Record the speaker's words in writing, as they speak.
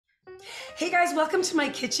Hey guys, welcome to my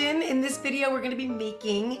kitchen. In this video, we're gonna be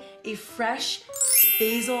making a fresh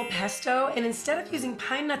basil pesto, and instead of using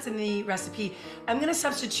pine nuts in the recipe, I'm gonna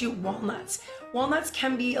substitute walnuts. Walnuts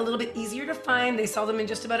can be a little bit easier to find. They sell them in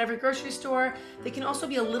just about every grocery store. They can also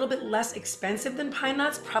be a little bit less expensive than pine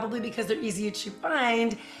nuts, probably because they're easier to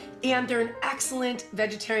find, and they're an excellent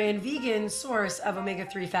vegetarian, vegan source of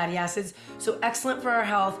omega-3 fatty acids, so excellent for our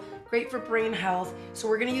health, great for brain health. So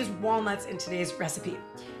we're gonna use walnuts in today's recipe.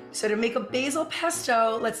 So to make a basil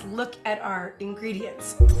pesto, let's look at our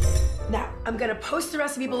ingredients. Now, I'm gonna post the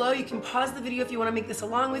recipe below. You can pause the video if you wanna make this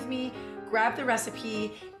along with me, grab the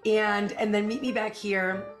recipe, and then meet me back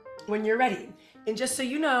here when you're ready. And just so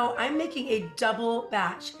you know, I'm making a double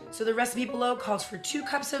batch. So the recipe below calls for 2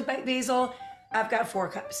 cups of basil. I've got 4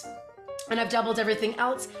 cups. And I've doubled everything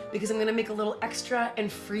else because I'm gonna make a little extra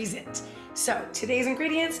and freeze it. So today's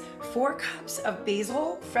ingredients: 4 cups of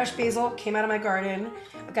basil, fresh basil, came out of my garden.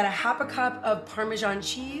 I've got a half a cup of Parmesan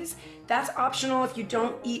cheese. That's optional if you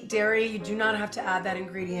don't eat dairy. You do not have to add that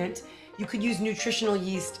ingredient. You could use nutritional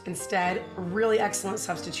yeast instead. Really excellent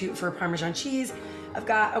substitute for Parmesan cheese. I've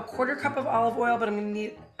got a 1/4 cup of olive oil, but I'm gonna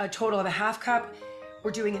need a total of a 1/2 cup.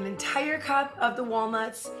 We're doing an entire cup of the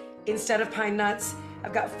walnuts instead of pine nuts.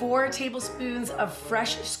 I've got 4 tablespoons of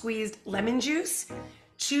fresh squeezed lemon juice,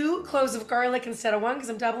 2 cloves of garlic instead of 1 because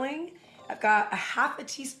I'm doubling. I've got a 1/2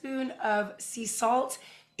 teaspoon of sea salt,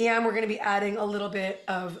 and we're gonna be adding a little bit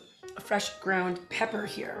of fresh ground pepper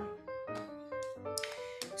here.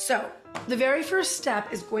 So the very first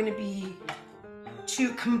step is going to be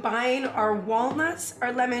to combine our walnuts,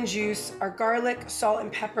 our lemon juice, our garlic, salt,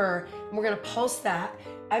 and pepper, and we're gonna pulse that.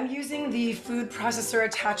 I'm using the food processor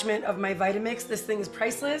attachment of my Vitamix. This thing is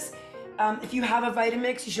priceless. If you have a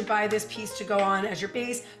Vitamix, you should buy this piece to go on as your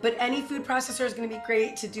base, but any food processor is gonna be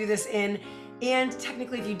great to do this in. And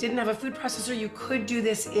technically, if you didn't have a food processor, you could do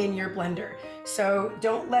this in your blender. So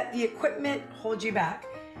don't let the equipment hold you back.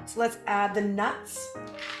 So let's add the nuts,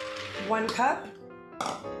 1 cup,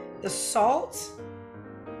 the salt,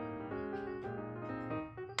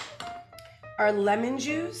 our lemon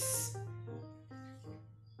juice,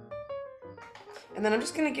 and then I'm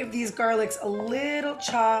just gonna give these garlics a little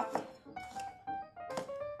chop,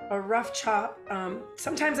 a rough chop.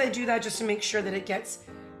 Sometimes I do that just to make sure that it gets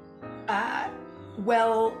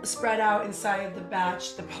well spread out inside the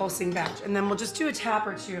batch, the pulsing batch. And then we'll just do a tap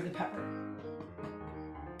or 2 of the pepper.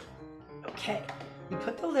 Okay, we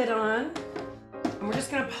put the lid on, and we're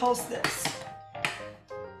just gonna pulse this.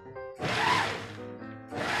 We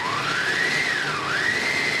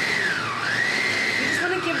just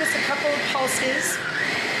wanna give this a couple of pulses.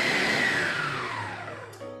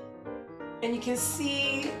 And you can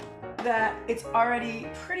see that it's already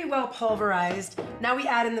pretty well pulverized. Now we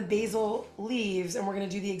add in the basil leaves, and we're gonna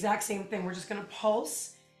do the exact same thing. We're just gonna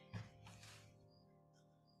pulse.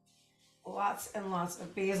 Lots and lots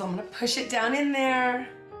of basil. I'm gonna push it down in there.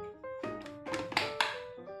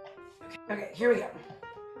 Okay, here we go.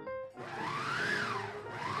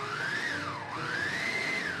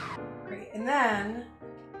 Great, and then,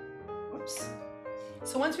 whoops.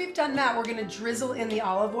 So once we've done that, we're gonna drizzle in the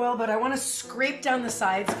olive oil, but I wanna scrape down the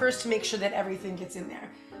sides first to make sure that everything gets in there.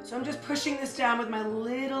 So I'm just pushing this down with my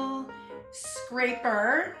little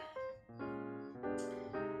scraper.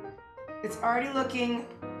 It's already looking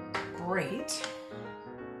great.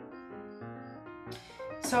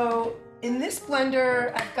 So in this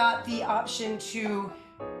blender, I've got the option to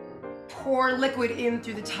pour liquid in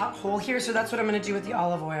through the top hole here, so that's what I'm gonna do with the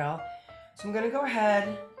olive oil. So I'm gonna go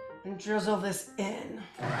ahead and drizzle this in.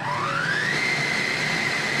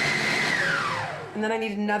 And then I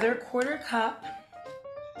need another 1/4 cup.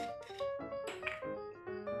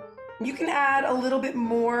 You can add a little bit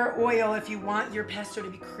more oil if you want your pesto to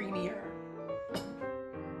be creamier.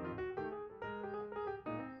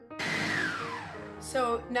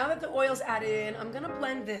 So now that the oil's added in, I'm gonna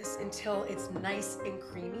blend this until it's nice and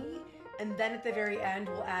creamy. And then at the very end,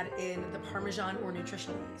 we'll add in the Parmesan or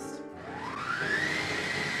nutritional yeast.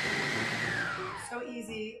 So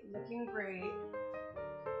easy, looking great.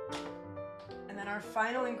 And then our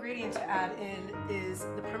final ingredient to add in is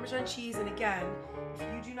the Parmesan cheese. And again, if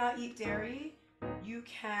you do not eat dairy, you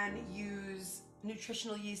can use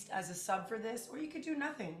nutritional yeast as a sub for this, or you could do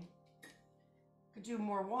nothing. You could do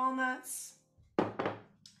more walnuts.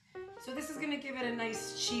 So this is gonna give it a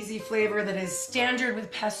nice cheesy flavor that is standard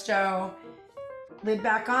with pesto. Lid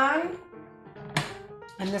back on,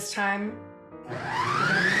 and this time we're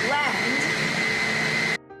gonna blend.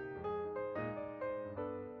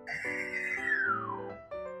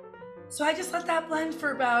 So I just let that blend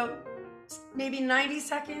for about maybe 90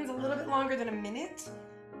 seconds, a little bit longer than a minute,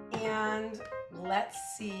 and let's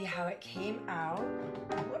see how it came out.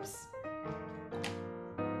 Whoops.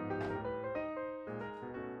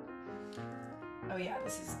 Oh yeah,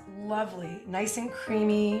 this is lovely. Nice and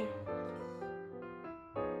creamy.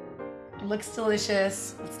 Looks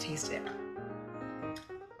delicious. Let's taste it.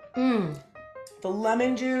 The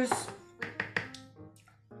lemon juice.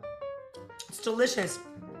 It's delicious.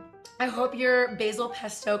 I hope your basil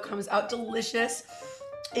pesto comes out delicious.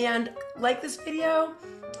 And like this video,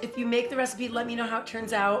 if you make the recipe, let me know how it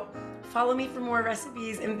turns out. Follow me for more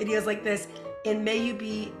recipes and videos like this, and may you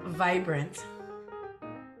be vibrant.